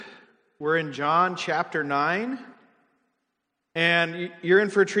We're in John chapter 9, and you're in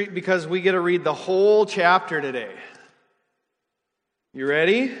for a treat because we get to read the whole chapter today. You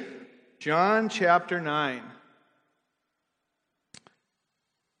ready? John chapter 9.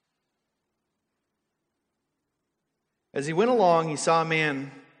 As he went along, he saw a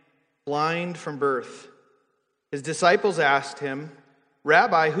man blind from birth. His disciples asked him,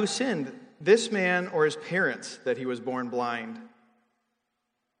 "Rabbi, who sinned, this man or his parents, that he was born blind?"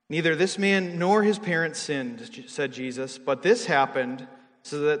 "Neither this man nor his parents sinned," said Jesus, "but this happened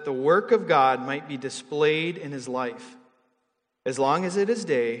so that the work of God might be displayed in his life. As long as it is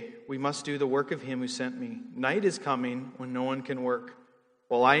day, we must do the work of him who sent me. Night is coming when no one can work.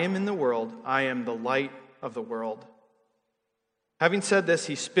 While I am in the world, I am the light of the world." Having said this,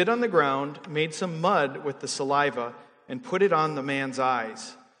 he spit on the ground, made some mud with the saliva, and put it on the man's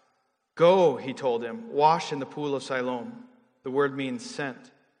eyes. "Go," he told him, "wash in the pool of Siloam." The word means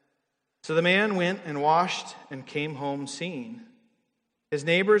sent. So the man went and washed and came home seeing. His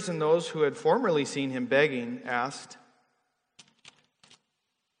neighbors and those who had formerly seen him begging asked,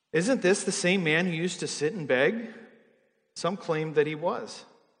 "Isn't this the same man who used to sit and beg?" Some claimed that he was.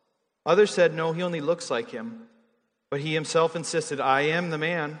 Others said, "No, he only looks like him." But he himself insisted, "I am the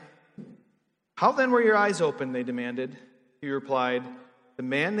man." "How then were your eyes opened?" they demanded. He replied, "The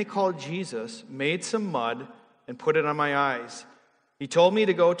man they called Jesus made some mud and put it on my eyes. He told me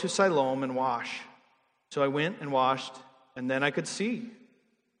to go to Siloam and wash. So I went and washed, and then I could see."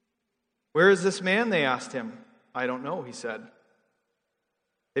 "Where is this man?" they asked him. "I don't know," he said.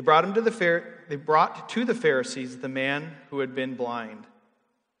 They brought to the Pharisees the man who had been blind.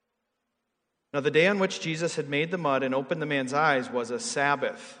 Now the day on which Jesus had made the mud and opened the man's eyes was a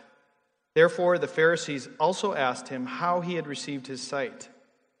Sabbath. Therefore the Pharisees also asked him how he had received his sight.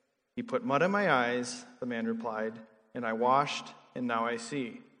 "He put mud on my eyes," the man replied, "and I washed, and now I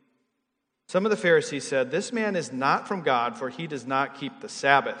see." Some of the Pharisees said, "This man is not from God, for he does not keep the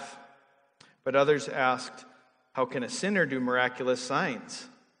Sabbath." But others asked, "How can a sinner do miraculous signs?"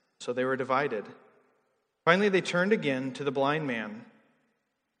 So they were divided. Finally they turned again to the blind man.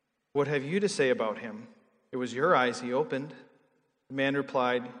 "What have you to say about him? It was your eyes he opened." The man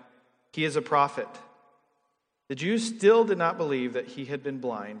replied, "He is a prophet." The Jews still did not believe that he had been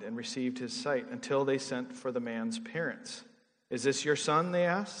blind and received his sight until they sent for the man's parents. "Is this your son?" they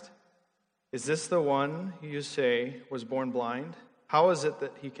asked. "Is this the one you say was born blind? How is it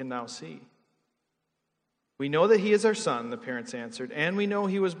that he can now see?" "We know that he is our son," the parents answered, "and we know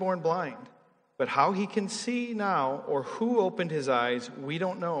he was born blind. But how he can see now, or who opened his eyes, we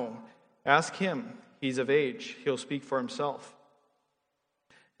don't know. Ask him. He's of age. He'll speak for himself."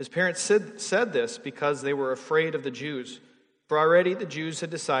 His parents said this because they were afraid of the Jews. For already the Jews had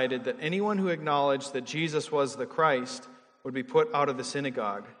decided that anyone who acknowledged that Jesus was the Christ would be put out of the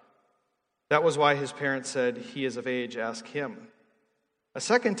synagogue. That was why his parents said, "He is of age. Ask him." A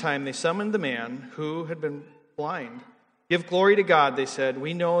second time they summoned the man who had been blind. "Give glory to God," they said.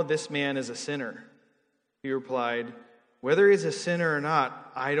 "We know this man is a sinner." He replied, "Whether he is a sinner or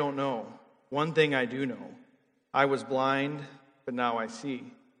not, I don't know. One thing I do know. I was blind, but now I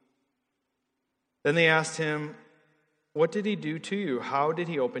see." Then they asked him, "What did he do to you? How did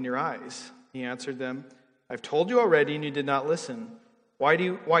he open your eyes?" He answered them, "I've told you already, and you did not listen. Why do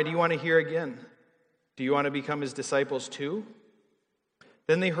you want to hear again? Do you want to become his disciples too?"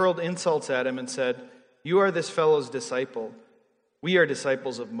 Then they hurled insults at him and said, "You are this fellow's disciple. We are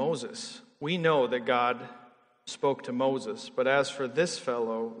disciples of Moses. We know that God spoke to Moses, but as for this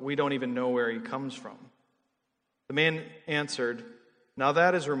fellow, we don't even know where he comes from." The man answered, "Now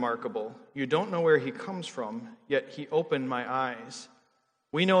that is remarkable. You don't know where he comes from, yet he opened my eyes.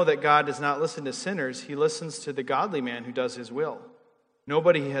 We know that God does not listen to sinners. He listens to the godly man who does his will.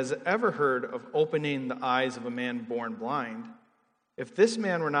 Nobody has ever heard of opening the eyes of a man born blind. If this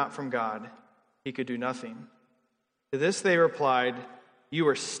man were not from God, he could do nothing." To this they replied, "You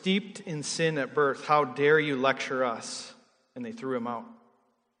were steeped in sin at birth. How dare you lecture us?" And they threw him out.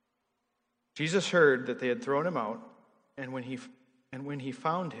 Jesus heard that they had thrown him out, and when he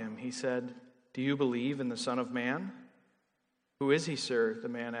found him, he said, "Do you believe in the Son of Man?" "Who is he, sir?" the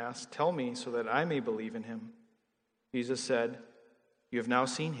man asked. "Tell me so that I may believe in him." Jesus said, "You have now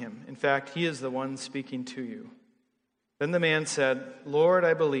seen him. In fact, he is the one speaking to you." Then the man said, "Lord,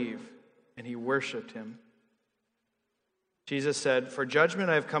 I believe," and he worshipped him. Jesus said, "For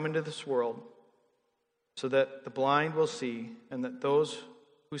judgment I have come into this world, so that the blind will see, and that those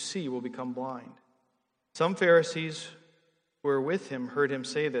who see will become blind." Some Pharisees who were with him heard him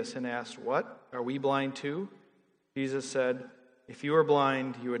say this and asked, "What? Are we blind too?" Jesus said, "If you were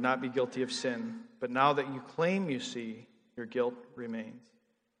blind, you would not be guilty of sin. But now that you claim you see, your guilt remains."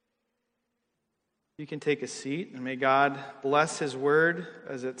 You can take a seat, and may God bless His word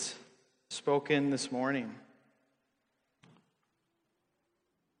as it's spoken this morning.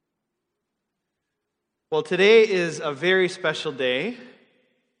 Well, today is a very special day.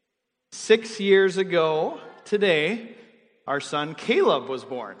 6 years ago today, our son Caleb was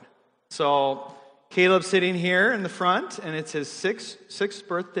born. So Caleb's sitting here in the front, and it's his sixth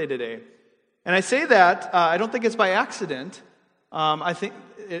birthday today. And I say that, I don't think it's by accident. I think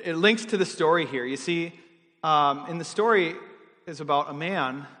it links to the story here. You see, in the story is about a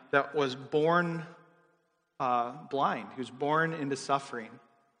man that was born blind. He was born into suffering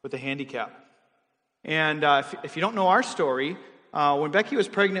with a handicap. And if you don't know our story, when Becky was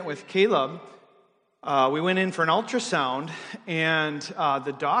pregnant with Caleb, we went in for an ultrasound, and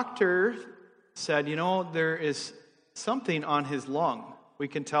the doctor said, there is something on his lung. We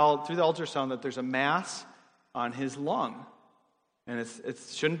can tell through the ultrasound that there's a mass on his lung, and it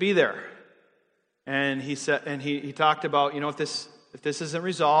shouldn't be there. And he said, and he talked about, if this isn't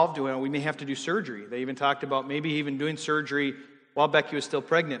resolved, we may have to do surgery. They even talked about maybe even doing surgery while Becky was still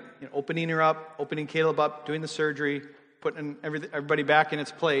pregnant, opening her up, opening Caleb up, doing the surgery, putting everybody back in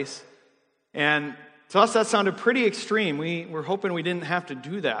its place. And to us, that sounded pretty extreme. We were hoping we didn't have to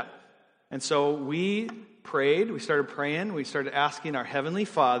do that. And so we prayed, we started praying, we started asking our Heavenly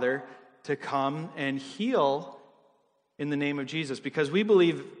Father to come and heal in the name of Jesus, because we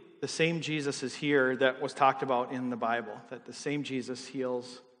believe the same Jesus is here that was talked about in the Bible, that the same Jesus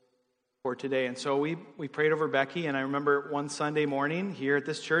heals for today. And so we prayed over Becky, and I remember one Sunday morning here at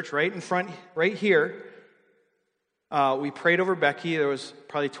this church, right in front, right here, we prayed over Becky. There was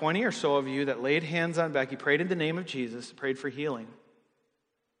probably 20 or so of you that laid hands on Becky, prayed in the name of Jesus, prayed for healing.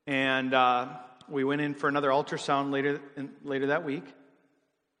 And we went in for another ultrasound later that week,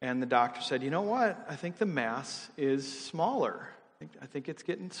 and the doctor said, "You know what? I think the mass is smaller. I think it's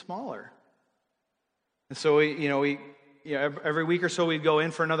getting smaller." And so every week or so we'd go in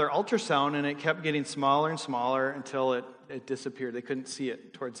for another ultrasound, and it kept getting smaller and smaller until it disappeared. They couldn't see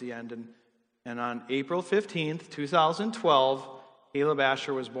it towards the end. And on April 15th, 2012, Caleb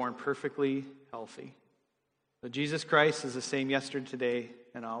Asher was born perfectly healthy. So Jesus Christ is the same yesterday, today,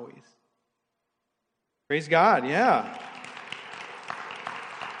 and always. Praise God, yeah.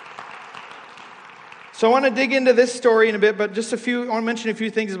 So I want to dig into this story in a bit, but I want to mention a few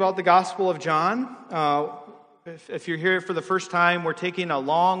things about the Gospel of John. If you're here for the first time, we're taking a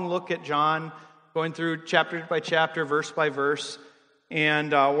long look at John, going through chapter by chapter, verse by verse,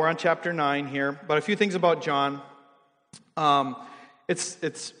 and we're on chapter 9 here. But a few things about John.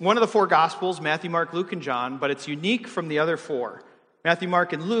 It's one of the four Gospels, Matthew, Mark, Luke, and John, but it's unique from the other four. Matthew,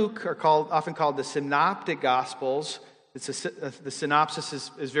 Mark, and Luke are often called the Synoptic Gospels. The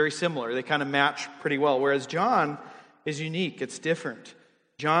synopsis is very similar. They kind of match pretty well, whereas John is unique. It's different.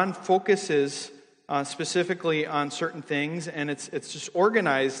 John focuses specifically on certain things, and it's just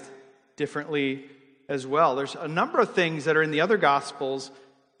organized differently as well. There's a number of things that are in the other Gospels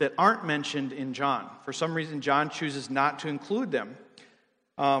that aren't mentioned in John. For some reason, John chooses not to include them.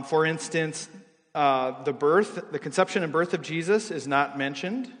 For instance, the conception and birth of Jesus is not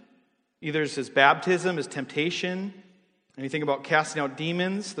mentioned. Either his baptism, his temptation, anything about casting out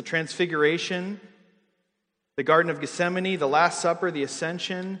demons, the transfiguration, the Garden of Gethsemane, the Last Supper, the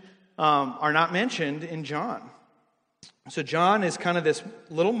Ascension, are not mentioned in John. So John is kind of this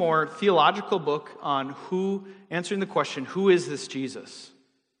little more theological book on answering the question, who is this Jesus?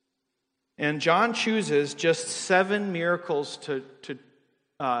 And John chooses just 7 miracles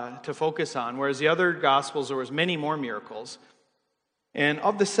to focus on, whereas the other Gospels, there was many more miracles. And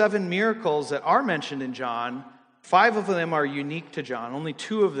of the 7 miracles that are mentioned in John, 5 of them are unique to John. Only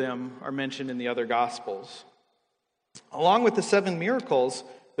 2 of them are mentioned in the other Gospels. Along with the 7 miracles,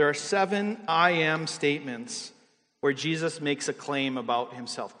 there are 7 I am statements where Jesus makes a claim about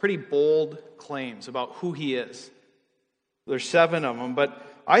himself. Pretty bold claims about who he is. There's 7 of them, but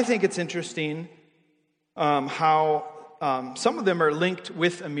I think it's interesting how some of them are linked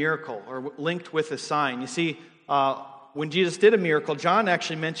with a miracle or linked with a sign. You see, when Jesus did a miracle, John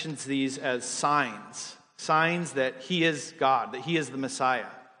actually mentions these as signs that he is God, that he is the Messiah,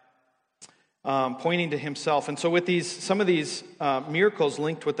 pointing to himself. And so with some of these miracles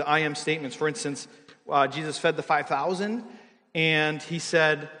linked with the I am statements, for instance, Jesus fed the 5,000, and he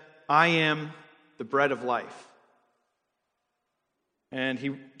said, "I am the bread of life."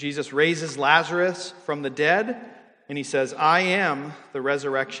 And Jesus raises Lazarus from the dead, and he says, "I am the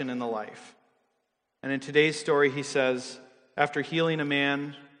resurrection and the life." And in today's story, he says, after healing a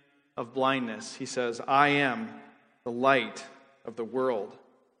man of blindness, he says, "I am the light of the world."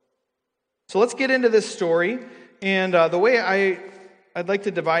 So let's get into this story. And the way I'd like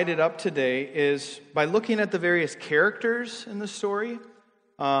to divide it up today is by looking at the various characters in the story.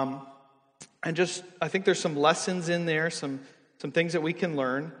 I think there's some lessons in there, some things that we can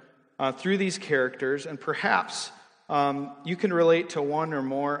learn through these characters, and perhaps you can relate to one or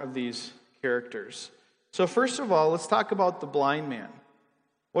more of these characters. So first of all, let's talk about the blind man.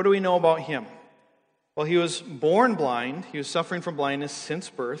 What do we know about him? Well, he was born blind. He was suffering from blindness since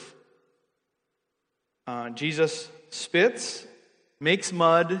birth. Jesus spits, makes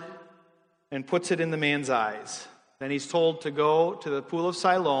mud, and puts it in the man's eyes. Then he's told to go to the pool of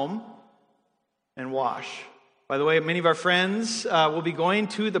Siloam and wash. By the way, many of our friends will be going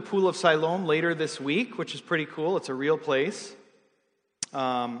to the pool of Siloam later this week, which is pretty cool. It's a real place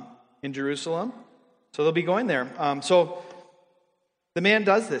in Jerusalem. So they'll be going there. So the man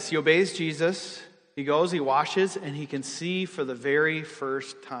does this. He obeys Jesus. He goes, he washes, and he can see for the very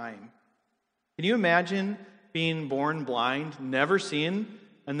first time. Can you imagine being born blind, never seeing,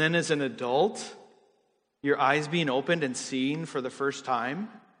 and then as an adult, your eyes being opened and seeing for the first time?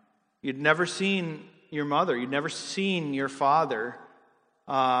 You'd never seen your mother. You'd never seen your father.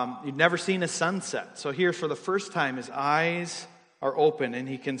 You'd never seen a sunset. So here, for the first time, his eyes are open, and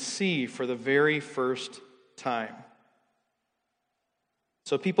he can see for the very first time.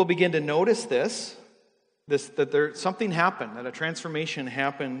 So people begin to notice that something happened, that a transformation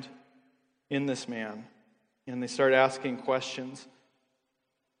happened in this man. And they start asking questions.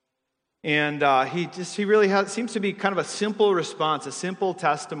 And he really seems to be kind of a simple response, a simple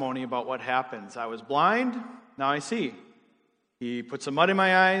testimony about what happens. I was blind, now I see. He put some mud in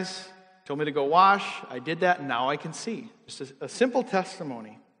my eyes, told me to go wash. I did that, and now I can see. Just a simple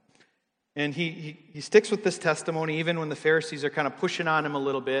testimony. And he sticks with this testimony even when the Pharisees are kind of pushing on him a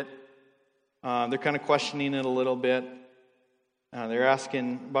little bit. They're kind of questioning it a little bit. They're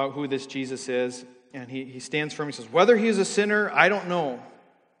asking about who this Jesus is. And he stands firm. He says, whether he is a sinner, I don't know.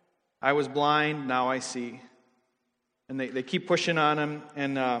 I was blind, now I see. And they keep pushing on him.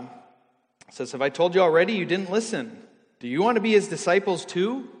 And says, have I told you already? You didn't listen. Do you want to be his disciples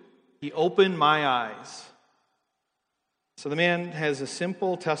too? He opened my eyes. So the man has a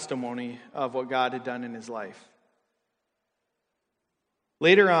simple testimony of what God had done in his life.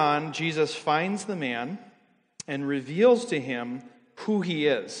 Later on, Jesus finds the man and reveals to him who he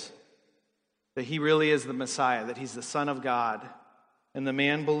is. That he really is the Messiah, that he's the Son of God. And the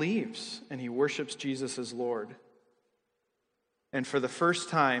man believes, and he worships Jesus as Lord. And for the first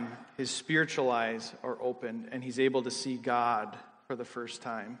time, his spiritual eyes are opened, and he's able to see God for the first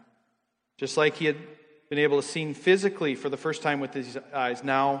time. Just like he had been able to see physically for the first time with his eyes,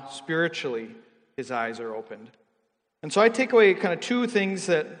 now spiritually his eyes are opened. And so I take away kind of two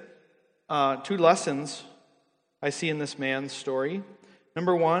lessons I see in this man's story.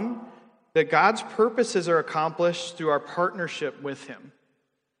 Number one, that God's purposes are accomplished through our partnership with him.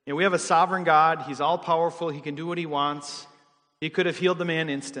 You know, we have a sovereign God. He's all-powerful. He can do what he wants. He could have healed the man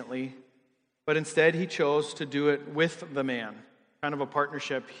instantly, but instead he chose to do it with the man. Kind of a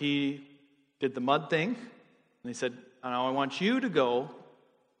partnership. He did the mud thing, and he said, now I want you to go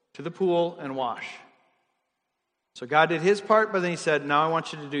to the pool and wash. So God did his part, but then he said, now I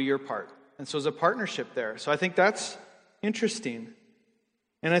want you to do your part. And so there's a partnership there. So I think that's interesting.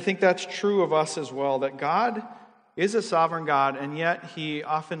 And I think that's true of us as well, that God is a sovereign God, and yet he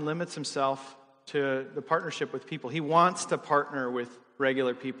often limits himself to the partnership with people. He wants to partner with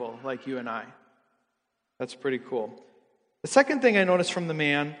regular people like you and I. That's pretty cool. The second thing I noticed from the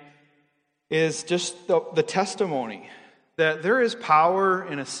man is just the testimony, that there is power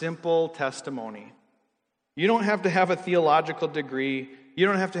in a simple testimony. You don't have to have a theological degree. You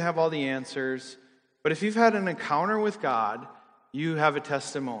don't have to have all the answers. But if you've had an encounter with God, you have a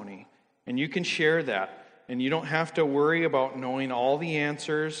testimony, and you can share that. And you don't have to worry about knowing all the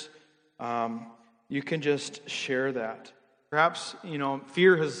answers. You can just share that. Perhaps,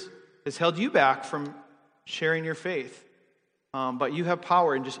 fear has held you back from sharing your faith. But you have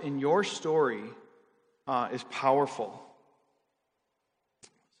power, and just in your story is powerful.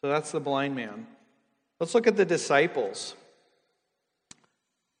 So that's the blind man. Let's look at the disciples.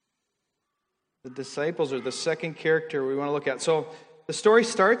 The disciples are the second character we want to look at. So the story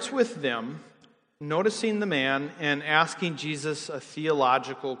starts with them noticing the man and asking Jesus a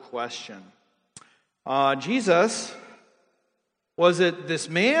theological question. Jesus, was it this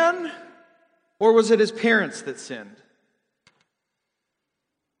man or was it his parents that sinned?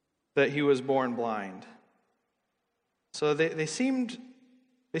 That he was born blind. So they seemed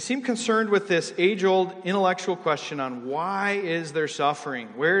concerned with this age-old intellectual question on why is there suffering?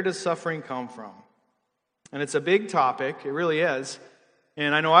 Where does suffering come from? And it's a big topic. It really is.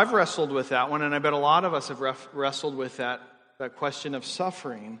 And I know I've wrestled with that one, and I bet a lot of us have wrestled with that that question of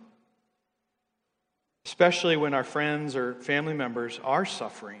suffering, especially when our friends or family members are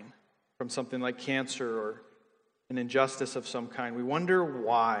suffering from something like cancer or an injustice of some kind. We wonder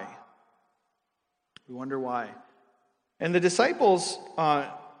why. We wonder why. And the disciples,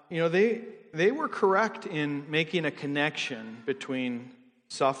 they were correct in making a connection between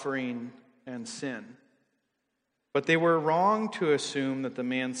suffering and sin. But they were wrong to assume that the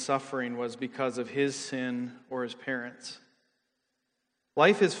man's suffering was because of his sin or his parents.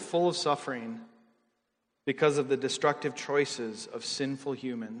 Life is full of suffering because of the destructive choices of sinful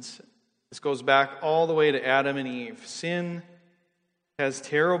humans. This goes back all the way to Adam and Eve. Sin has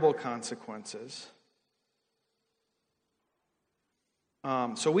terrible consequences.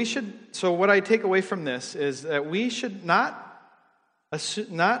 So what I take away from this is that we should not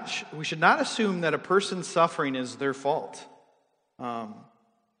assume that a person's suffering is their fault.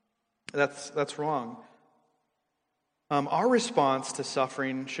 That's wrong. Our response to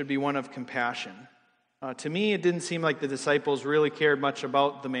suffering should be one of compassion. To me, it didn't seem like the disciples really cared much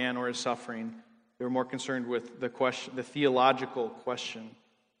about the man or his suffering. They were more concerned with the theological question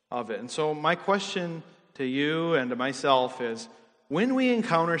of it. And so my question to you and to myself is, when we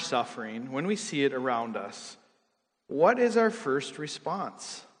encounter suffering, when we see it around us, what is our first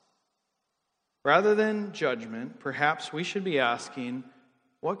response? Rather than judgment, perhaps we should be asking,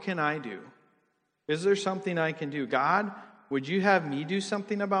 what can I do? Is there something I can do? God, would you have me do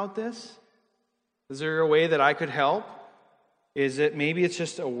something about this? Is there a way that I could help? Maybe it's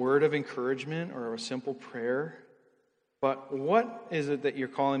just a word of encouragement or a simple prayer? But what is it that you're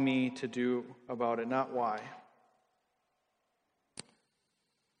calling me to do about it, not why?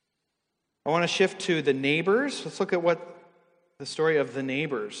 I want to shift to the neighbors. Let's look at what the story of the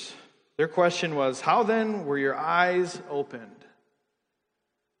neighbors. Their question was, how then were your eyes opened?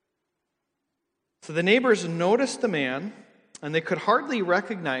 So the neighbors noticed the man, and they could hardly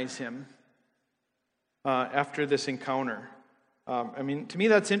recognize him after this encounter. To me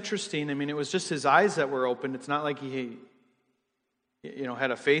that's interesting. It was just his eyes that were opened. It's not like he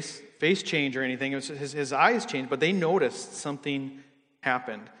had a face change or anything. It was his eyes changed, but they noticed something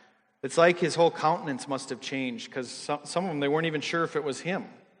happened. It's like his whole countenance must have changed, because some of them, they weren't even sure if it was him.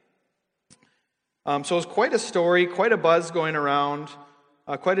 So it was quite a story, quite a buzz going around,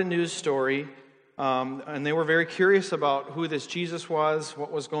 quite a news story. And they were very curious about who this Jesus was,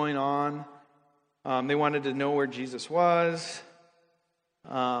 what was going on. They wanted to know where Jesus was.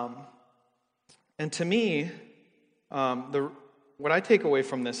 And to me, what I take away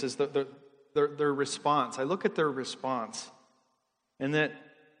from this is their response. I look at their response, and that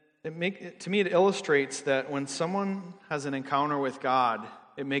to me it illustrates that when someone has an encounter with God,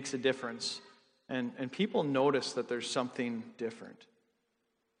 it makes a difference, and people notice that there's something different.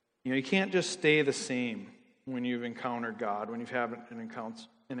 You can't just stay the same when you've encountered God, when you've had an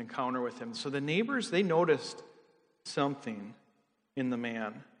encounter with Him. So the neighbors, they noticed something in the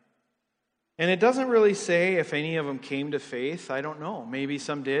man. And it doesn't really say if any of them came to faith. I don't know. Maybe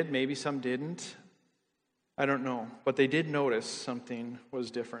some did, maybe some didn't. I don't know. But they did notice something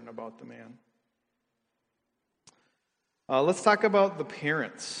was different about the man. Let's talk about the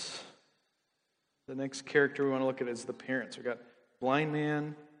parents. The next character we want to look at is the parents. We've got blind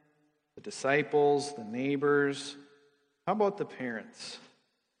man, the disciples, the neighbors. How about the parents?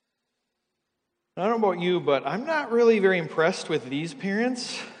 I don't know about you, but I'm not really very impressed with these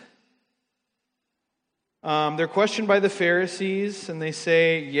parents. They're questioned by the Pharisees, and they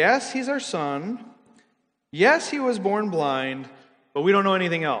say, yes, he's our son. Yes, he was born blind, but we don't know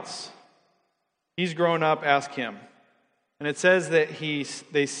anything else. He's grown up, ask him. And it says that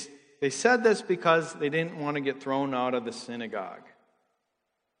they said this because they didn't want to get thrown out of the synagogue.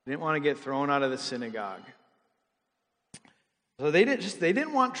 They didn't want to get thrown out of the synagogue. So they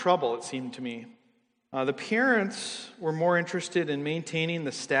didn't want trouble, it seemed to me. The parents were more interested in maintaining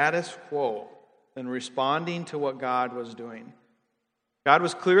the status quo than responding to what God was doing. God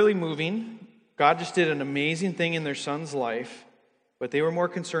was clearly moving. God just did an amazing thing in their son's life, but they were more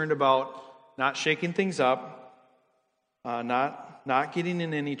concerned about not shaking things up, not getting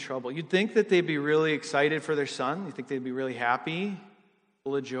in any trouble. You'd think that they'd be really excited for their son. You think they'd be really happy,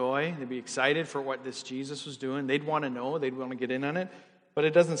 full of joy. They'd be excited for what this Jesus was doing. They'd want to know. They'd want to get in on it. But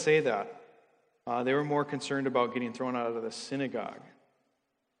it doesn't say that. They were more concerned about getting thrown out of the synagogue.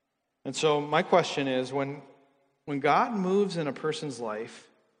 And so my question is, when God moves in a person's life,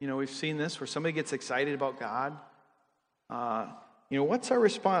 we've seen this where somebody gets excited about God. What's our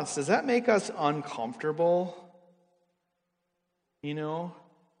response? Does that make us uncomfortable? And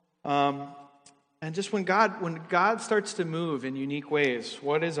just when God starts to move in unique ways,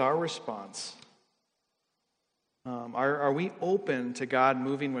 what is our response? Are we open to God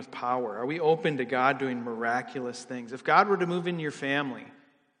moving with power? Are we open to God doing miraculous things? If God were to move in your family,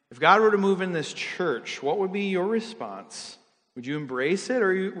 if God were to move in this church, what would be your response? Would you embrace it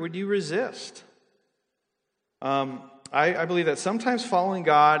or would you resist? I believe that sometimes following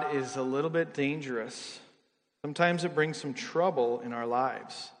God is a little bit dangerous. Sometimes it brings some trouble in our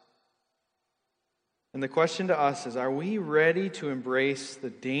lives. And the question to us is, are we ready to embrace the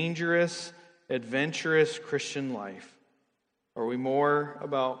dangerous, adventurous Christian life? Or are we more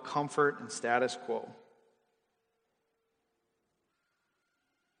about comfort and status quo?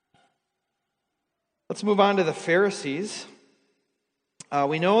 Let's move on to the Pharisees.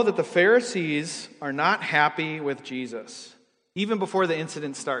 We know that the Pharisees are not happy with Jesus, even before the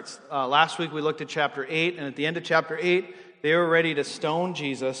incident starts. Last week we looked at chapter 8, and at the end of chapter 8, they were ready to stone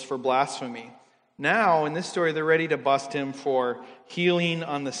Jesus for blasphemy. Now, in this story, they're ready to bust him for healing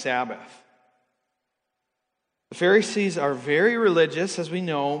on the Sabbath. The Pharisees are very religious, as we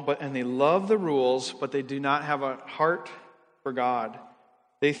know, and they love the rules, but they do not have a heart for God.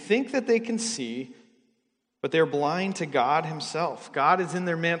 They think that they can see, but they're blind to God himself. God is in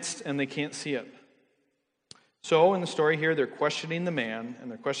their midst, and they can't see it. So, in the story here, they're questioning the man, and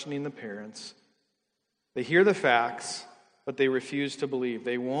they're questioning the parents. They hear the facts, but they refuse to believe.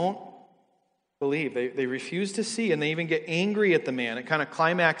 They won't believe. They refuse to see, and they even get angry at the man. It kind of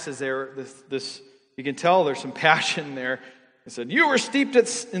climaxes there. This you can tell there's some passion there. They said, "You were steeped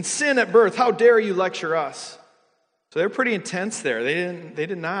in sin at birth. How dare you lecture us?" So they're pretty intense there. They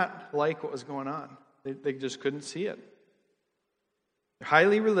did not like what was going on. They just couldn't see it. They're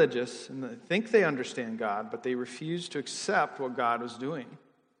highly religious, and they think they understand God, but they refuse to accept what God was doing.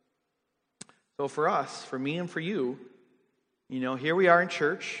 So for us, for me and for you, here we are in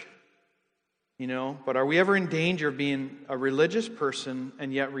church, but are we ever in danger of being a religious person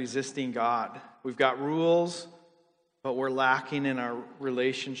and yet resisting God? We've got rules, but we're lacking in our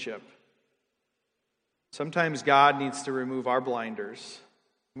relationship. Sometimes God needs to remove our blinders.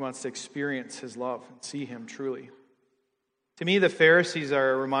 He wants to experience his love and see him truly. To me, the Pharisees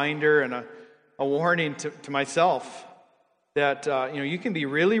are a reminder and a warning to myself that you can be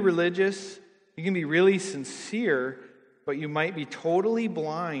really religious, you can be really sincere, but you might be totally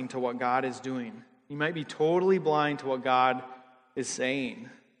blind to what God is doing. You might be totally blind to what God is saying.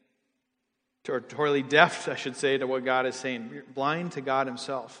 Or totally deaf, I should say, to what God is saying. You're blind to God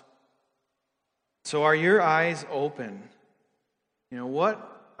himself. So are your eyes open? What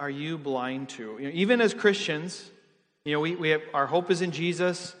are you blind to? Even as Christians, we have our hope is in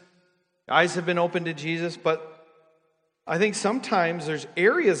Jesus. Eyes have been opened to Jesus, but I think sometimes there's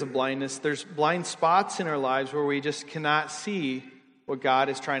areas of blindness. There's blind spots in our lives where we just cannot see what God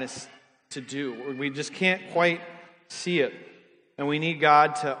is trying to do. We just can't quite see it. And we need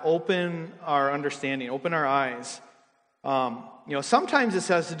God to open our understanding, open our eyes. Sometimes this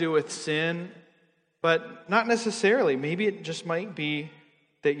has to do with sin, but not necessarily. Maybe it just might be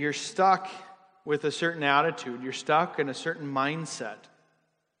that you're stuck with a certain attitude. You're stuck in a certain mindset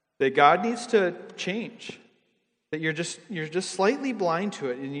that God needs to change. That you're just slightly blind to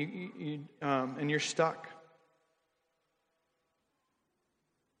it, and you're stuck.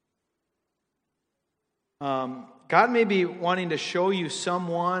 God may be wanting to show you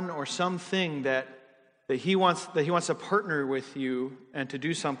someone or something that He wants to partner with you and to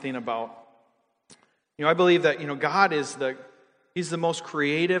do something about. I believe that God is He's the most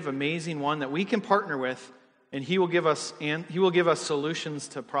creative, amazing one that we can partner with, and He will give us solutions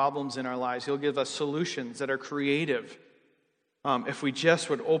to problems in our lives. He'll give us solutions that are creative if we just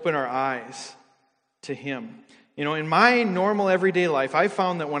would open our eyes to Him. In my normal everyday life, I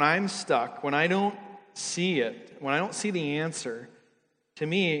found that when I'm stuck, when I don't see it, when I don't see the answer, to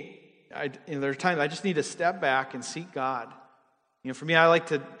me, there are times I just need to step back and seek God. For me, I like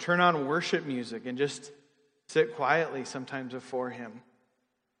to turn on worship music and just sit quietly sometimes before Him.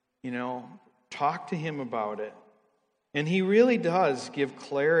 Talk to Him about it. And He really does give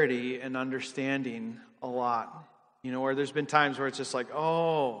clarity and understanding a lot. Where there's been times where it's just like,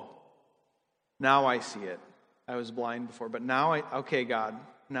 oh, now I see it. I was blind before, but now okay, God,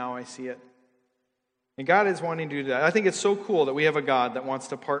 now I see it. And God is wanting to do that. I think it's so cool that we have a God that wants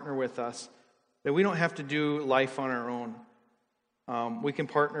to partner with us, that we don't have to do life on our own. We can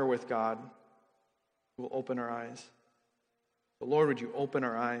partner with God who will open our eyes. But Lord, would you open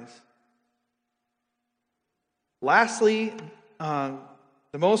our eyes? Lastly, the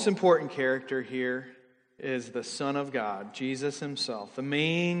most important character here is the Son of God, Jesus Himself, the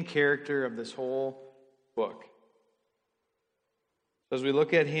main character of this whole book. As we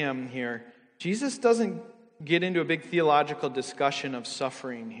look at Him here, Jesus doesn't get into a big theological discussion of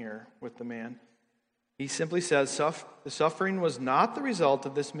suffering here with the man. He simply says, the suffering was not the result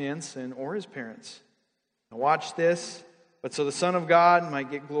of this man's sin or his parents. Now watch this. But so the Son of God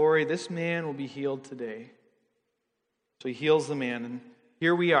might get glory, this man will be healed today. So he heals the man. And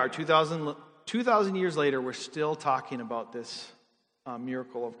here we are, 2,000 years later, we're still talking about this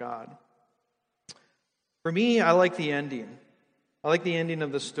miracle of God. For me, I like the ending. I like the ending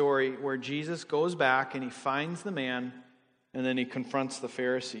of the story where Jesus goes back and he finds the man and then he confronts the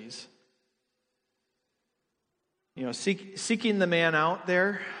Pharisees. You know, seeking the man out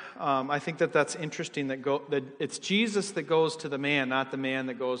there, I think that's interesting that it's Jesus that goes to the man, not the man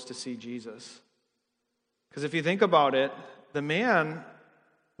that goes to see Jesus. Because if you think about it, the man,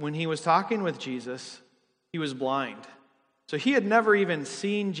 when he was talking with Jesus, he was blind. So he had never even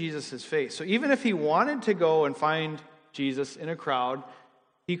seen Jesus' face. So even if he wanted to go and find Jesus in a crowd,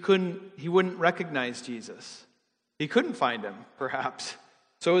 he wouldn't recognize Jesus. He couldn't find him, perhaps.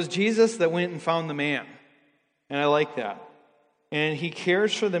 So it was Jesus that went and found the man. And I like that. And he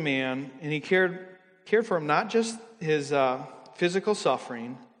cares for the man, and he cared for him not just his physical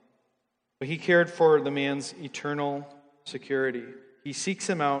suffering, but he cared for the man's eternal security. He seeks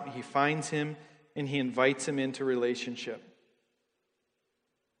him out, he finds him, and he invites him into relationship.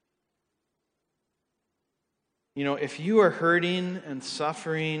 You know, if you are hurting and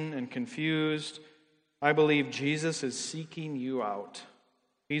suffering and confused, I believe Jesus is seeking you out.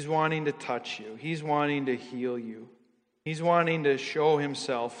 He's wanting to touch you. He's wanting to heal you. He's wanting to show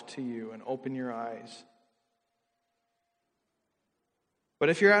himself to you and open your eyes. But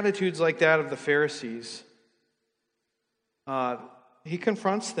if your attitude's like that of the Pharisees, he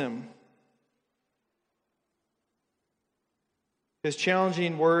confronts them. His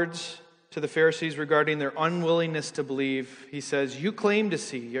challenging words to the Pharisees regarding their unwillingness to believe, he says, "You claim to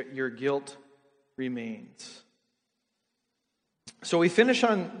see, yet your guilt remains." So we finish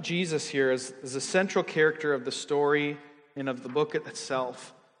on Jesus here as a central character of the story and of the book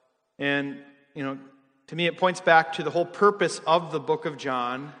itself. And, you know, to me it points back to the whole purpose of the book of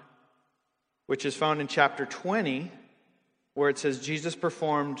John, which is found in chapter 20, where it says Jesus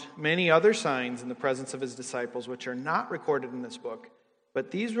performed many other signs in the presence of his disciples, which are not recorded in this book.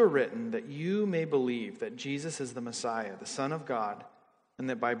 But these were written that you may believe that Jesus is the Messiah, the Son of God, and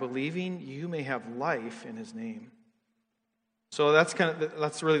that by believing you may have life in his name. So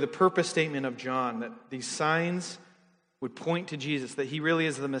that's really the purpose statement of John, that these signs would point to Jesus, that he really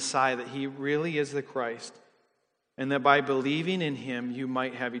is the Messiah, that he really is the Christ, and that by believing in him you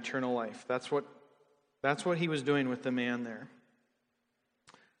might have eternal life. That's what he was doing with the man there.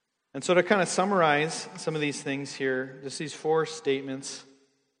 And so to kind of summarize some of these things here, just these 4 statements.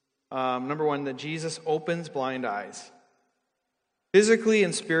 Number 1, that Jesus opens blind eyes. Physically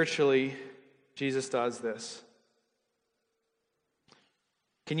and spiritually, Jesus does this.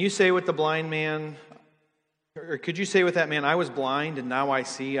 Can you say with the blind man, or could you say with that man, I was blind and now I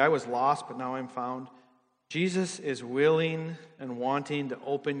see, I was lost but now I'm found? Jesus is willing and wanting to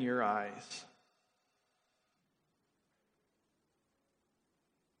open your eyes.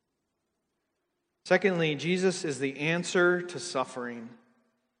 Secondly, Jesus is the answer to suffering.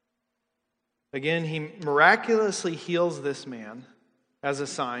 Again, he miraculously heals this man as a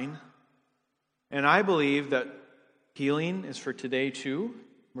sign. And I believe that healing is for today too.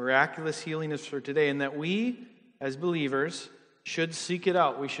 Miraculous healing is for today. And that we, as believers, should seek it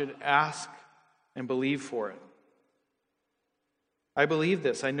out. We should ask and believe for it. I believe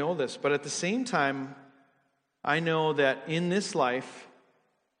this. I know this. But at the same time, I know that in this life,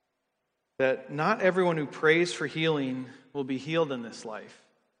 that not everyone who prays for healing will be healed in this life.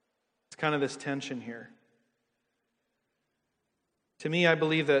 It's kind of this tension here. To me, I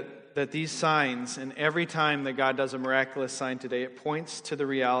believe that these signs, and every time that God does a miraculous sign today, it points to the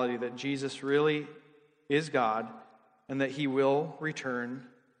reality that Jesus really is God and that he will return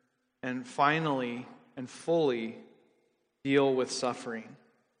and finally and fully deal with suffering.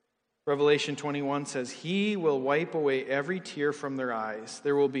 Revelation 21 says, he will wipe away every tear from their eyes.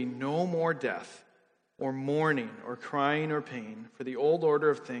 There will be no more death or mourning or crying or pain, for the old order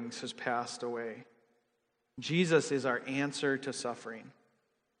of things has passed away. Jesus is our answer to suffering.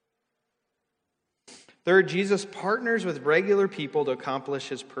 Third, Jesus partners with regular people to accomplish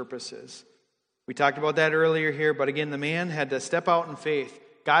his purposes. We talked about that earlier here, but again, the man had to step out in faith.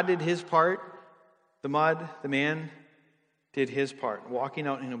 God did his part. The man did his part, walking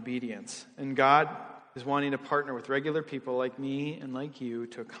out in obedience. And God is wanting to partner with regular people like me and like you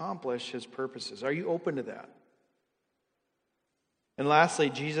to accomplish his purposes. Are you open to that? And lastly,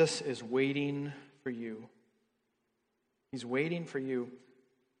 Jesus is waiting for you. He's waiting for you.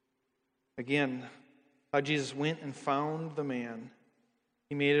 Again, how Jesus went and found the man.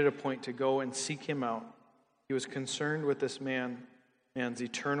 he made it a point to go and seek him out. He was concerned with this man's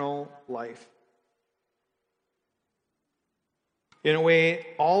eternal life. In a way,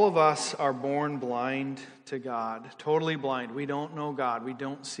 all of us are born blind to God, totally blind. We don't know God, we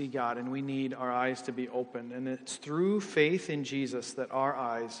don't see God, and we need our eyes to be opened. And it's through faith in Jesus that our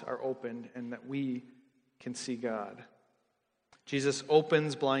eyes are opened and that we can see God. Jesus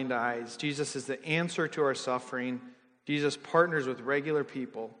opens blind eyes. Jesus is the answer to our suffering. Jesus partners with regular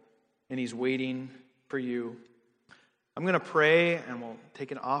people, and he's waiting for you. I'm going to pray, and we'll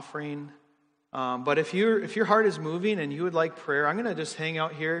take an offering. But if your heart is moving and you would like prayer, I'm going to just hang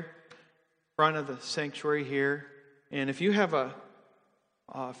out here, front of the sanctuary here. And if you have a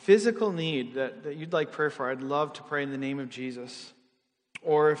physical need that you'd like prayer for, I'd love to pray in the name of Jesus.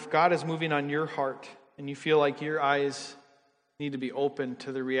 Or if God is moving on your heart and you feel like your eyes need to be open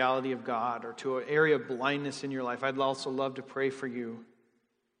to the reality of God or to an area of blindness in your life, I'd also love to pray for you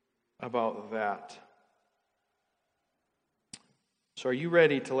about that. So are you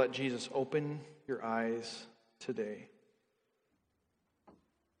ready to let Jesus open your eyes today?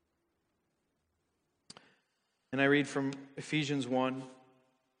 And I read from Ephesians 1.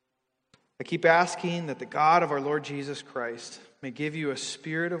 I keep asking that the God of our Lord Jesus Christ may give you a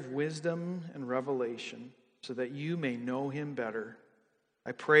spirit of wisdom and revelation so that you may know him better.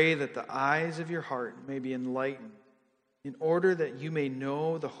 I pray that the eyes of your heart may be enlightened in order that you may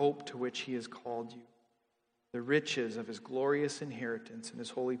know the hope to which he has called you, the riches of his glorious inheritance in his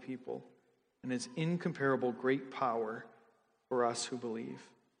holy people, and his incomparable great power for us who believe.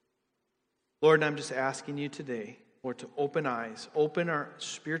 Lord, I'm just asking you today, Lord, to open eyes, open our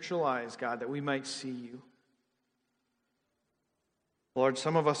spiritual eyes, God, that we might see you. Lord,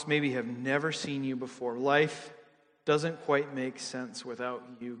 some of us maybe have never seen you before. Life doesn't quite make sense without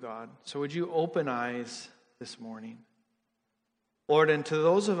you, God. So would you open eyes this morning? Lord, and to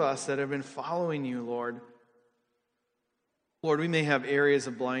those of us that have been following you, Lord, we may have areas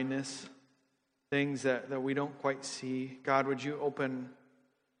of blindness, things that we don't quite see. God, would you open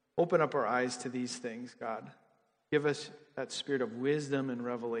up our eyes to these things, God? Give us that spirit of wisdom and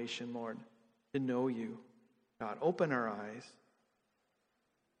revelation, Lord, to know you. God, open our eyes.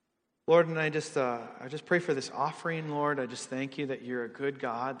 Lord, and I just pray for this offering, Lord. I just thank you that you're a good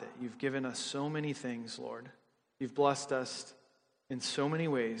God, that you've given us so many things, Lord. You've blessed us in so many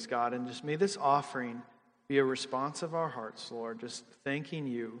ways, God, and just may this offering be a response of our hearts, Lord, just thanking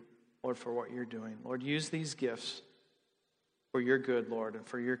you, Lord, for what you're doing. Lord, use these gifts for your good, Lord, and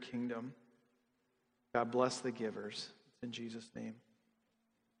for your kingdom. God bless the givers. In Jesus' name.